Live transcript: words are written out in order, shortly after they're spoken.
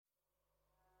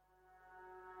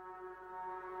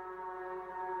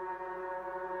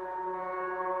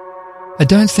I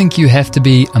don't think you have to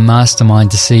be a mastermind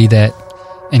to see that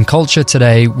in culture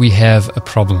today we have a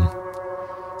problem.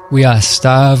 We are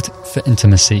starved for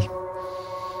intimacy.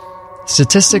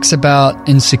 Statistics about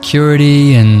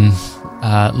insecurity and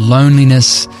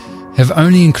loneliness have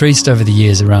only increased over the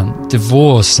years around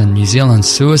divorce and New Zealand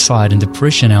suicide and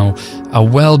depression. Our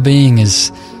well-being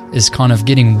is kind of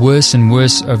getting worse and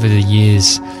worse over the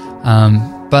years.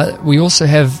 But we also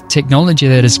have technology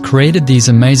that has created these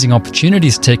amazing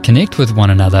opportunities to connect with one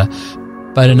another,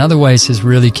 but in other ways has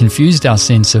really confused our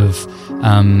sense of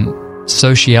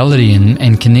sociality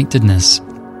and connectedness.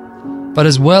 But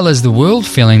as well as the world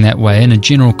feeling that way in a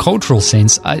general cultural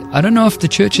sense, I don't know if the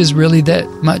church is really that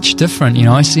much different. You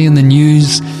know, I see in the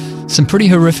news some pretty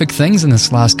horrific things in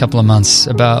this last couple of months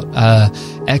about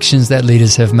actions that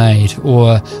leaders have made,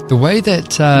 or the way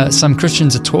that some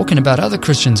Christians are talking about other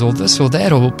Christians, or this or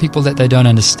that, or people that they don't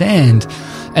understand.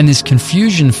 And there's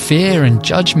confusion, fear, and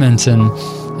judgment. And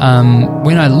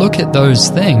when I look at those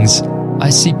things, I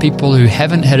see people who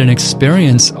haven't had an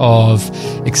experience of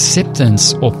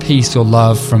acceptance or peace or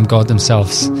love from God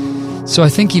themselves. So I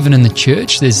think even in the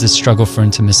church, there's this struggle for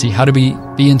intimacy. How do we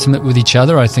be intimate with each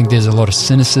other? I think there's a lot of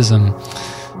cynicism.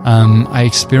 I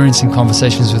experience in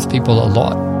conversations with people a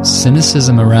lot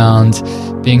cynicism around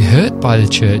being hurt by the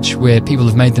church, where people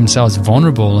have made themselves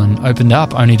vulnerable and opened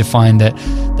up only to find that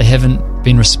they haven't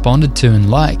been responded to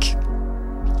and like.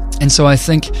 And so I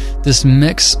think this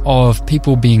mix of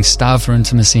people being starved for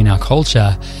intimacy in our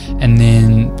culture, and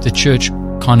then the church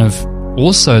kind of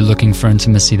also looking for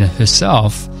intimacy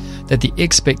herself, that the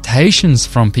expectations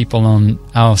from people on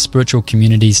our spiritual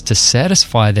communities to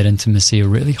satisfy that intimacy are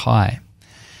really high.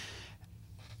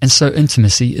 And so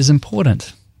intimacy is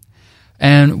important.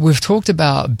 And we've talked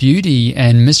about beauty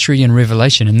and mystery and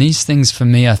revelation, and these things for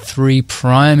me are three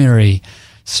primary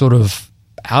sort of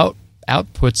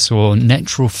outputs or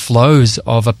natural flows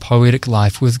of a poetic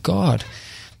life with God.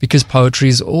 Because poetry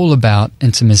is all about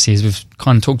intimacy, as we've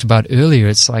kind of talked about earlier.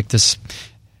 It's like this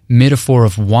metaphor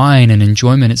of wine and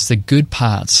enjoyment. It's the good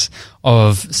parts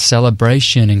of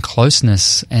celebration and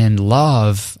closeness and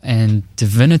love and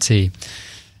divinity.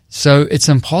 So it's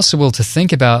impossible to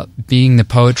think about being the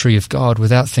poetry of God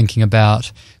without thinking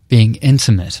about being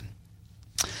intimate.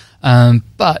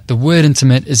 But the word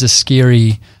intimate is a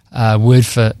scary word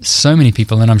for so many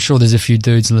people, and I'm sure there's a few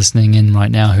dudes listening in right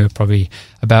now who are probably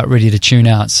about ready to tune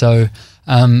out. So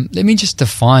let me just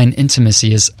define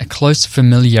intimacy as a close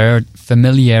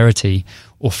familiarity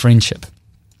or friendship.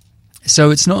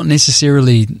 So it's not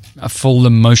necessarily a full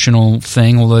emotional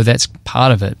thing, although that's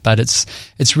part of it, but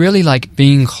it's really like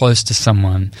being close to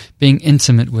someone, being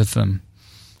intimate with them.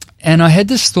 And I had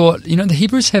this thought, you know, the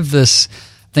Hebrews have this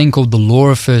thing called the law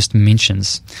of first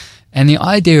mentions. And the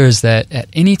idea is that at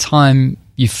any time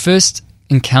you first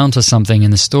encounter something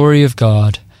in the story of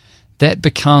God, that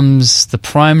becomes the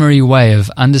primary way of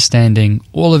understanding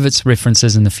all of its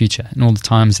references in the future and all the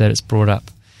times that it's brought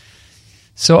up.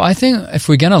 So I think if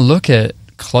we're going to look at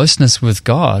closeness with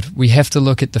God, we have to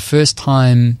look at the first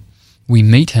time we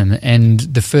meet Him and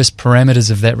the first parameters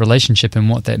of that relationship and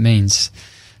what that means.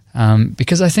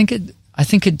 Because I think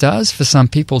it does, for some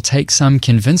people, take some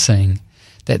convincing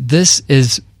that this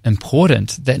is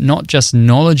important, that not just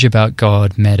knowledge about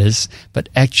God matters, but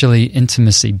actually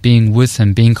intimacy, being with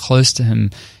Him, being close to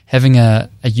Him, having a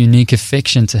unique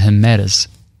affection to Him matters.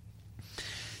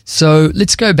 So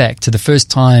let's go back to the first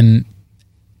time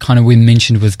kind of we're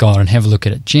mentioned with God and have a look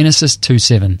at it. Genesis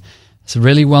 2:7. It's a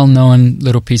really well-known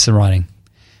little piece of writing.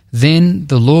 Then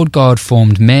the Lord God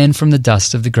formed man from the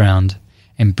dust of the ground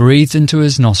and breathed into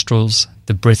his nostrils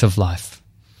the breath of life,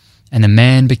 and the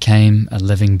man became a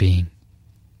living being.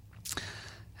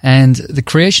 And the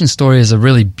creation story is a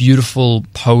really beautiful,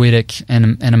 poetic,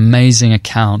 and an amazing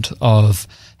account of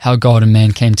how God and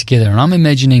man came together. And I'm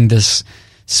imagining this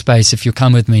space, if you'll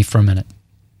come with me for a minute.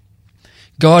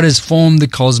 God has formed the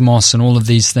cosmos and all of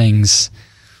these things.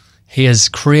 He has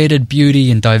created beauty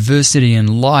and diversity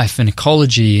and life and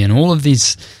ecology and all of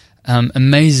these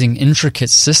amazing, intricate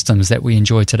systems that we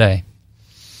enjoy today.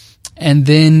 And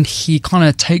then He kind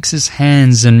of takes His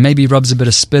hands and maybe rubs a bit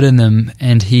of spit in them,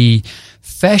 and He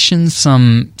fashions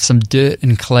some dirt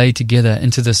and clay together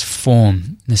into this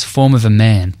form of a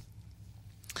man.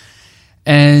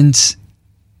 And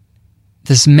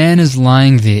this man is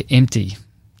lying there empty,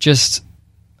 just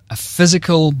a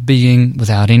physical being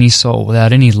without any soul,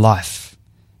 without any life,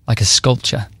 like a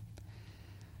sculpture.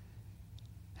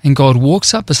 And God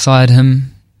walks up beside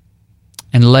him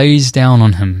and lays down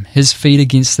on him, his feet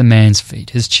against the man's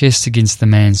feet, his chest against the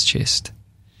man's chest.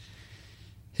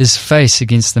 his face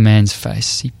against the man's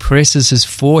face. He presses his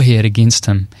forehead against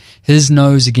him, his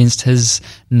nose against his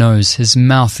nose, his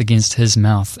mouth against his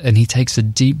mouth, and he takes a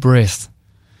deep breath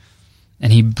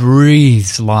and he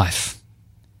breathes life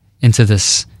into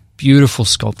this beautiful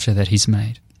sculpture that he's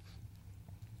made.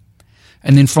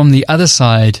 And then from the other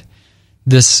side,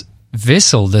 this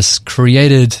vessel, this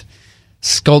created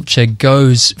sculpture,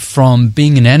 goes from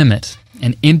being inanimate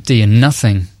and empty and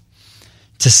nothing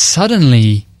to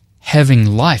suddenly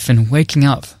having life and waking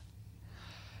up.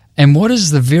 And what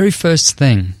is the very first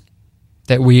thing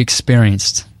that we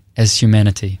experienced as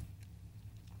humanity?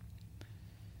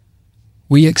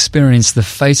 We experienced the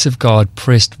face of God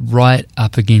pressed right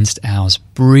up against ours,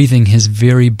 breathing his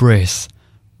very breath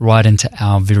right into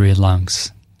our very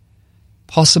lungs.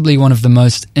 Possibly one of the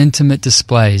most intimate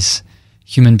displays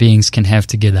human beings can have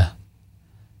together.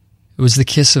 It was the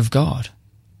kiss of God.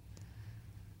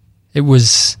 It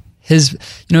was his,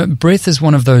 breath is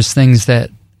one of those things that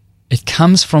it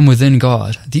comes from within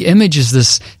God. The image is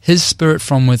this, his spirit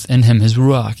from within him, his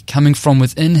ruach, coming from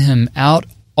within him, out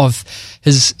of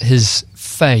his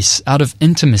face, out of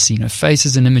intimacy. Face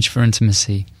is an image for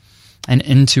intimacy, and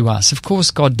into us. Of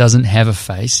course, God doesn't have a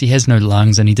face. He has no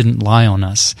lungs, and he didn't lie on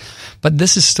us. But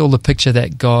this is still the picture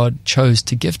that God chose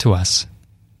to give to us.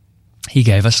 He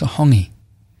gave us a hongi.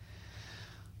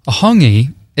 A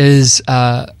hongi is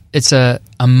it's a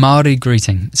Māori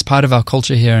greeting. It's part of our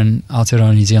culture here in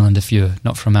Aotearoa, New Zealand, if you're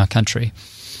not from our country.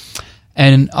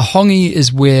 And a hongi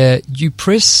is where you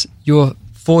press your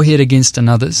forehead against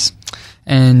another's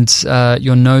and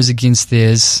your nose against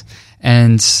theirs,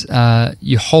 and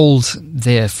you hold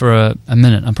there for a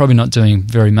minute. I'm probably not doing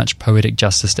very much poetic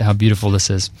justice to how beautiful this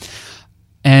is.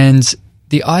 And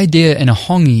the idea in a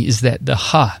hongi is that the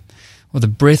ha, or the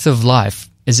breath of life,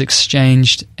 is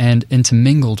exchanged and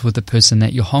intermingled with the person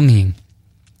that you're hongiing.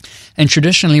 And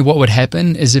traditionally what would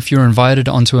happen is if you're invited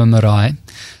onto a marae,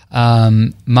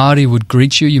 Māori would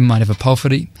greet you, you might have a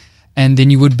pauwhiri, and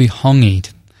then you would be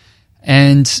hongied.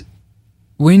 And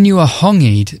when you are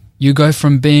hongied, you go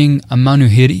from being a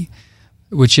manuhiri,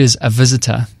 which is a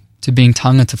visitor, to being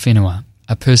tangata whenua,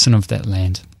 a person of that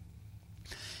land.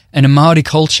 And in Māori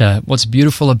culture, what's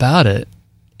beautiful about it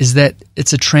is that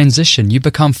it's a transition. You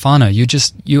become whānau.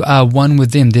 You are one with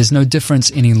them. There's no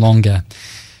difference any longer.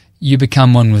 You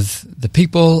become one with the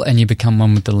people and you become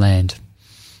one with the land.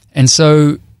 And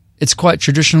so it's quite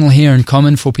traditional here and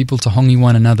common for people to hongi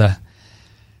one another.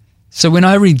 So when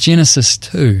I read Genesis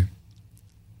 2,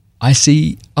 I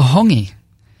see a hongi.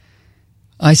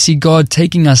 I see God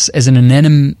taking us as an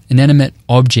inanimate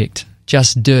object,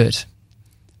 just dirt,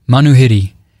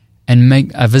 manuhiri, and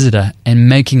make a visitor, and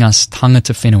making us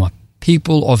tangata whenua,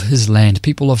 people of his land,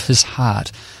 people of his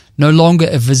heart. No longer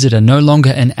a visitor, no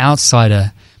longer an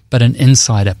outsider, but an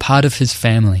insider, part of his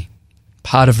family,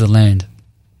 part of the land.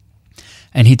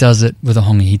 And he does it with a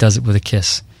hongi, he does it with a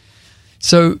kiss.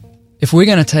 So if we're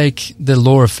going to take the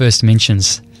law of first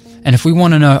mentions, and if we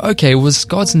want to know, okay, was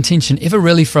God's intention ever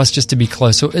really for us just to be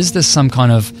close, or is this some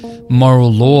kind of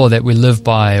moral law that we live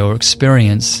by or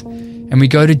experience? And we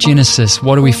go to Genesis,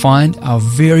 what do we find? Our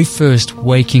very first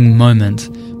waking moment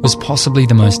was possibly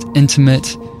the most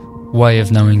intimate way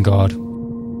of knowing God,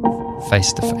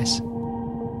 face to face.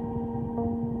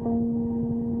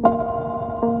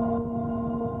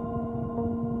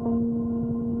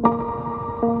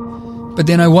 But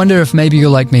then I wonder if maybe you're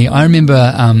like me. I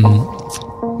remember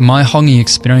my hongi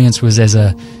experience was as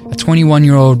a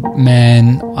 21-year-old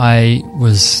man.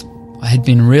 I had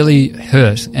been really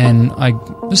hurt, and I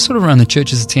was sort of around the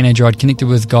church as a teenager. I'd connected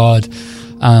with God.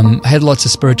 I had lots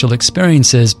of spiritual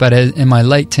experiences, but in my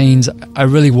late teens, I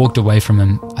really walked away from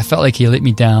him. I felt like he let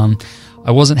me down.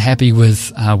 I wasn't happy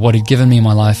with what he'd given me in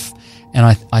my life,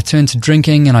 and I turned to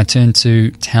drinking and I turned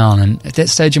to town. And at that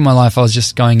stage in my life, I was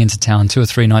just going into town 2 or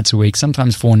 3 nights a week,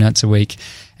 sometimes 4 nights a week,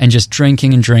 and just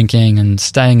drinking and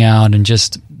staying out and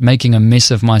just making a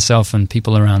mess of myself and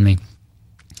people around me.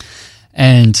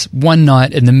 And one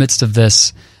night in the midst of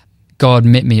this, God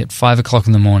met me at 5 o'clock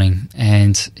in the morning,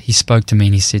 and he spoke to me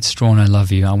and he said, "Strawn, I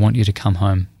love you. I want you to come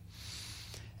home."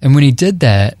 And when he did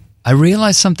that, I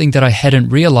realized something that I hadn't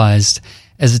realized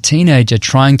as a teenager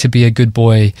trying to be a good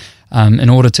boy in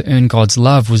order to earn God's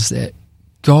love, was that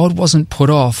God wasn't put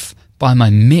off by my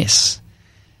mess.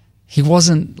 He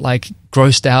wasn't like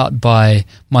grossed out by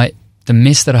the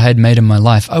mess that I had made in my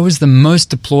life. I was the most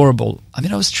deplorable. I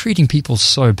mean, I was treating people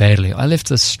so badly. I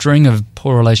left a string of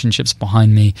poor relationships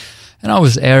behind me, and I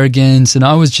was arrogant, and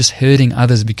I was just hurting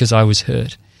others because I was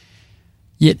hurt.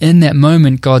 Yet in that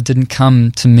moment, God didn't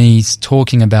come to me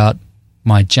talking about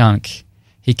my junk.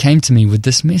 He came to me with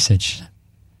this message: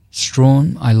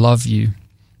 "Strawn, I love you,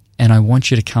 and I want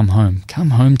you to come home.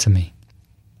 Come home to me.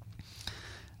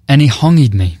 And he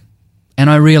hongied me. And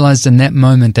I realized in that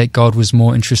moment that God was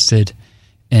more interested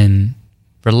in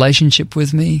relationship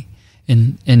with me,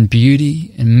 in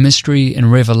beauty, in mystery, in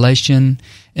revelation,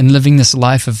 in living this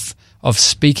life of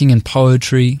speaking in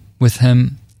poetry with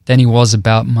him than he was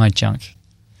about my junk.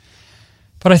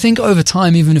 But I think over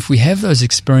time, even if we have those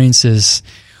experiences,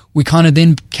 we kind of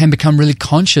then can become really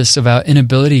conscious of our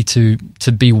inability to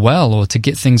be well or to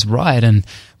get things right. And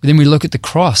then we look at the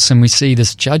cross and we see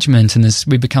this judgment and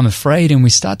we become afraid, and we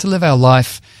start to live our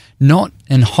life not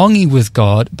in hongi with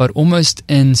God, but almost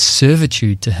in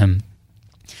servitude to him.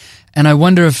 And I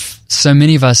wonder if so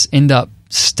many of us end up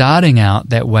starting out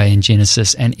that way in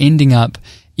Genesis and ending up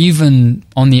even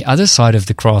on the other side of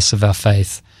the cross of our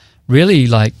faith, really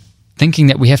like thinking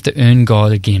that we have to earn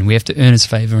God again. We have to earn his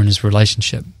favor and his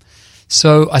relationship.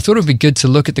 So I thought it would be good to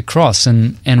look at the cross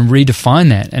and redefine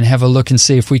that and have a look and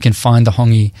see if we can find the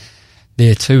hongi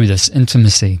there too, this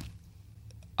intimacy.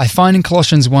 I find in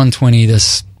Colossians 1:20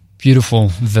 this beautiful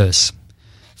verse.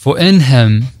 For in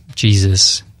him,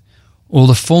 Jesus, all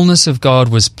the fullness of God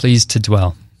was pleased to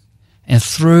dwell, and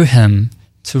through him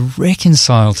to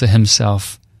reconcile to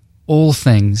himself all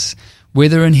things,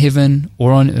 whether in heaven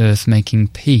or on earth, making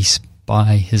peace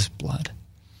by his blood.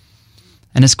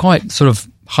 And it's quite sort of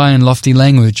high and lofty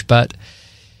language, but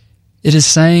it is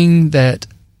saying that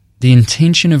the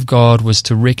intention of God was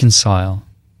to reconcile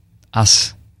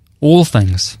us, all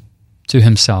things, to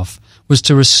himself, was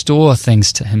to restore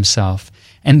things to himself.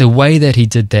 And the way that he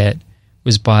did that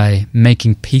was by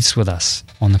making peace with us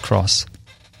on the cross.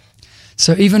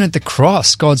 So even at the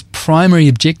cross, God's primary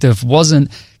objective wasn't,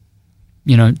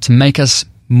 to make us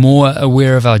more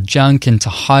aware of our junk and to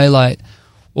highlight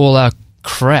all our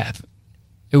crap.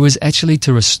 It was actually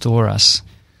to restore us.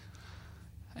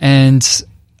 And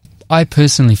I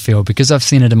personally feel, because I've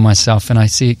seen it in myself and I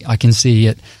can see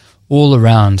it all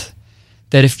around,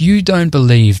 that if you don't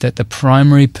believe that the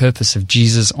primary purpose of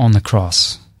Jesus on the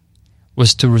cross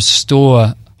was to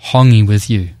restore hongi with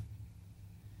you,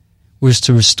 was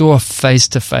to restore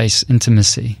face-to-face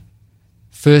intimacy,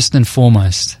 first and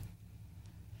foremost,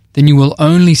 then you will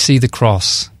only see the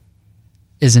cross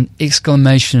as an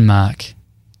exclamation mark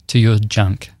to your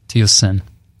junk, to your sin.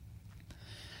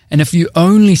 And if you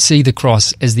only see the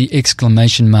cross as the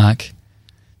exclamation mark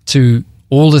to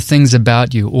all the things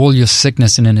about you, all your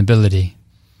sickness and inability,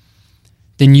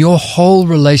 then your whole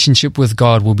relationship with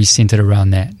God will be centered around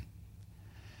that.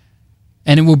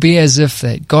 And it will be as if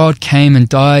that God came and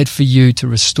died for you to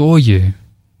restore you,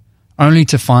 only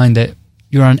to find that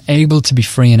you're unable to be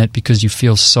free in it because you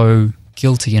feel so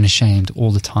guilty and ashamed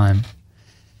all the time.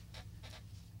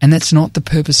 And that's not the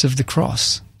purpose of the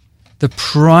cross. The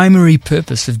primary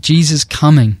purpose of Jesus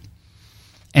coming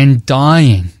and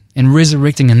dying and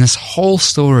resurrecting in this whole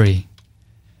story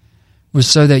was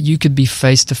so that you could be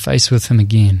face to face with him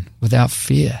again without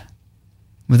fear,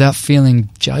 without feeling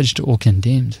judged or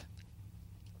condemned.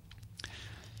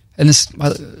 In this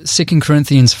 2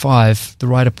 Corinthians 5, the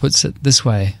writer puts it this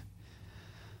way: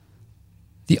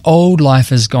 the old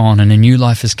life is gone and a new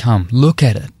life has come. Look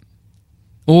at it.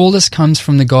 All this comes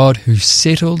from the God who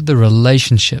settled the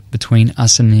relationship between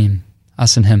us and him,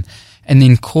 and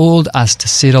then called us to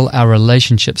settle our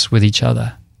relationships with each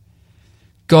other.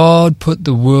 God put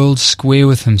the world square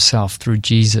with himself through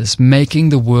Jesus, making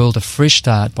the world a fresh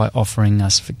start by offering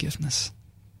us forgiveness.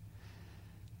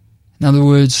 In other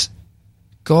words,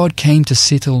 God came to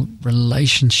settle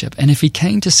relationship. And if he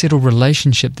came to settle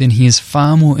relationship, then he is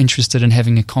far more interested in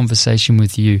having a conversation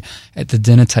with you at the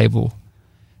dinner table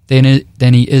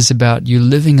than he is about you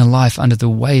living a life under the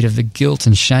weight of the guilt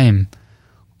and shame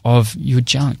of your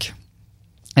junk.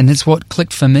 And that's what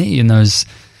clicked for me in those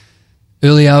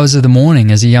early hours of the morning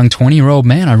as a young 20-year-old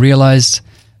man. I realized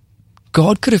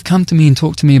God could have come to me and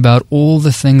talked to me about all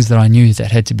the things that I knew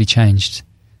that had to be changed.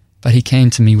 But he came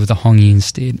to me with a hongi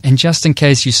instead. And just in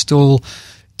case you still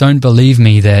don't believe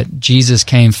me that Jesus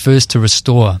came first to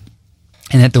restore,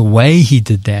 and that the way he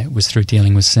did that was through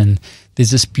dealing with sin,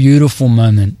 there's this beautiful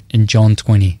moment in John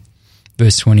 20,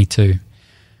 verse 22,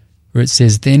 where it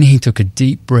says, "Then he took a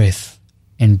deep breath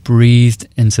and breathed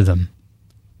into them.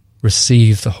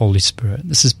 Receive the Holy Spirit."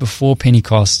 This is before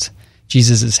Pentecost.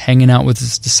 Jesus is hanging out with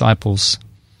his disciples.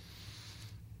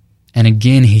 And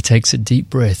again, he takes a deep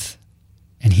breath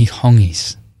and he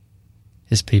hongis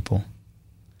his people.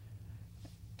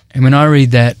 And when I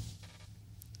read that,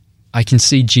 I can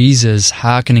see Jesus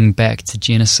hearkening back to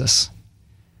Genesis,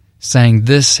 saying,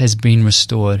 this has been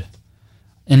restored.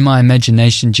 In my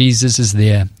imagination, Jesus is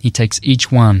there. He takes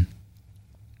each one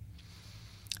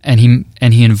and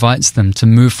he invites them to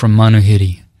move from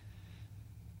manuhiri,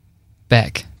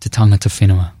 back to tangata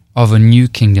whenua, of a new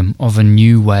kingdom, of a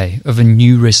new way, of a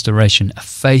new restoration, a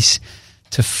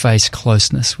face-to-face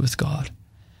closeness with God.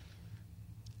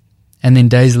 And then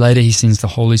days later, he sends the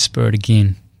Holy Spirit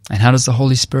again. And how does the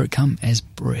Holy Spirit come? As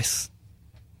breath,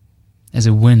 as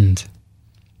a wind.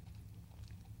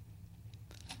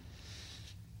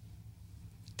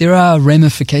 There are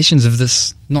ramifications of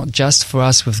this, not just for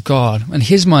us with God. And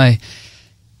here's my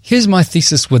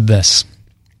thesis with this,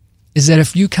 is that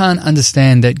if you can't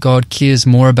understand that God cares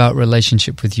more about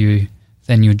relationship with you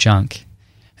than your junk,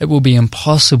 it will be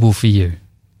impossible for you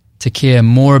to care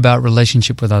more about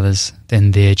relationship with others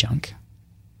than their junk.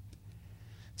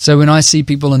 So when I see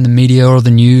people in the media or the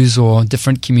news or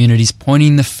different communities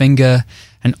pointing the finger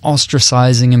and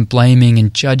ostracizing and blaming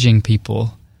and judging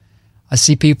people, I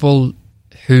see people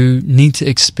who need to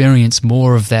experience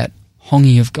more of that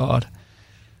hongi of God.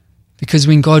 Because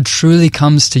when God truly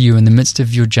comes to you in the midst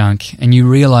of your junk and you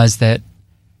realize that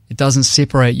it doesn't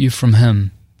separate you from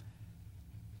Him,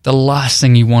 the last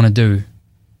thing you want to do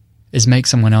is make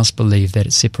someone else believe that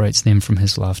it separates them from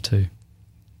His love too.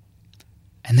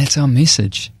 And that's our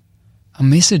message. Our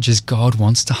message is God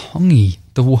wants to hongi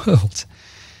the world.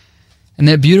 And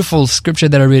that beautiful scripture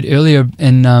that I read earlier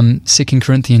in 2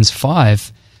 Corinthians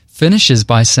 5 finishes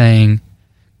by saying,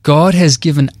 God has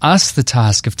given us the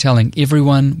task of telling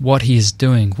everyone what He is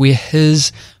doing. We're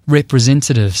His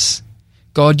representatives.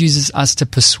 God uses us to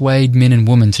persuade men and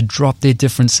women to drop their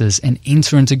differences and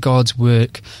enter into God's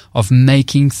work of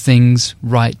making things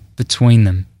right between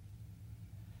them.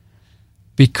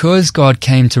 Because God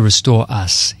came to restore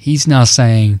us, He's now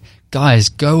saying, guys,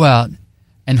 go out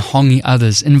and hongi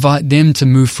others. Invite them to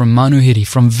move from manuhiri,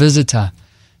 from visitor,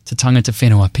 to tangata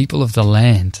whenua, people of the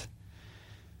land.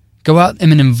 Go out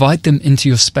and invite them into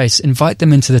your space. Invite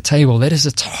them into the table. That is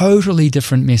a totally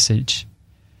different message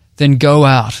than go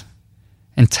out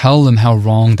and tell them how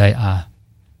wrong they are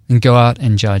and go out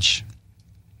and judge.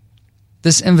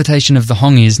 This invitation of the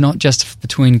hongi is not just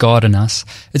between God and us.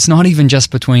 It's not even just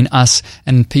between us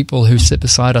and people who sit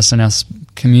beside us in our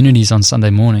communities on Sunday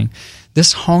morning.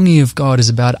 This hongi of God is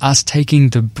about us taking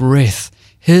the breath,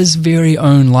 His very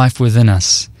own life within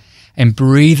us, and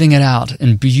breathing it out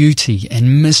in beauty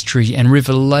and mystery and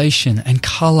revelation and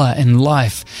color and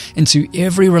life into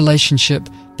every relationship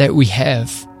that we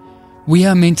have. We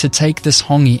are meant to take this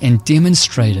hongi and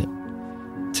demonstrate it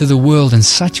to the world in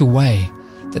such a way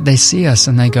that they see us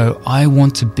and they go, I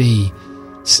want to be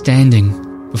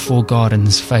standing before God in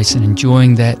His face and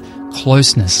enjoying that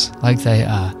closeness like they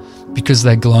are, because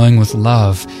they're glowing with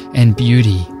love and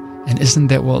beauty. And isn't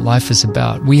that what life is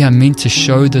about? We are meant to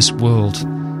show this world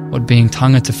what being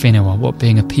tangata whenua, what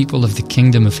being a people of the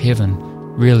kingdom of heaven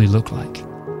really look like.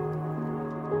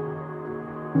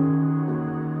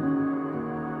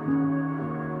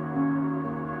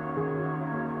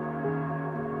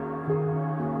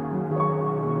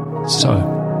 So,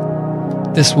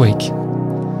 this week,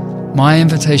 my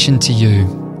invitation to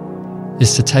you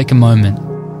is to take a moment,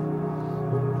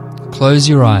 close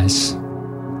your eyes,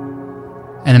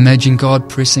 and imagine God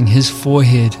pressing His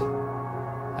forehead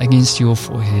against your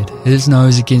forehead, His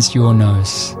nose against your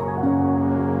nose,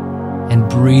 and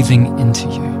breathing into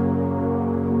you,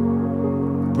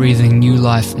 breathing new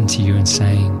life into you and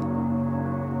saying,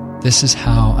 this is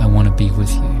how I want to be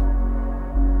with you.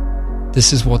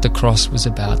 This is what the cross was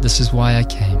about. This is why I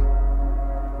came.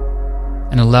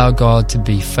 And allow God to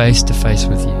be face to face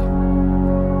with you.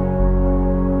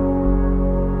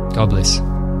 God bless.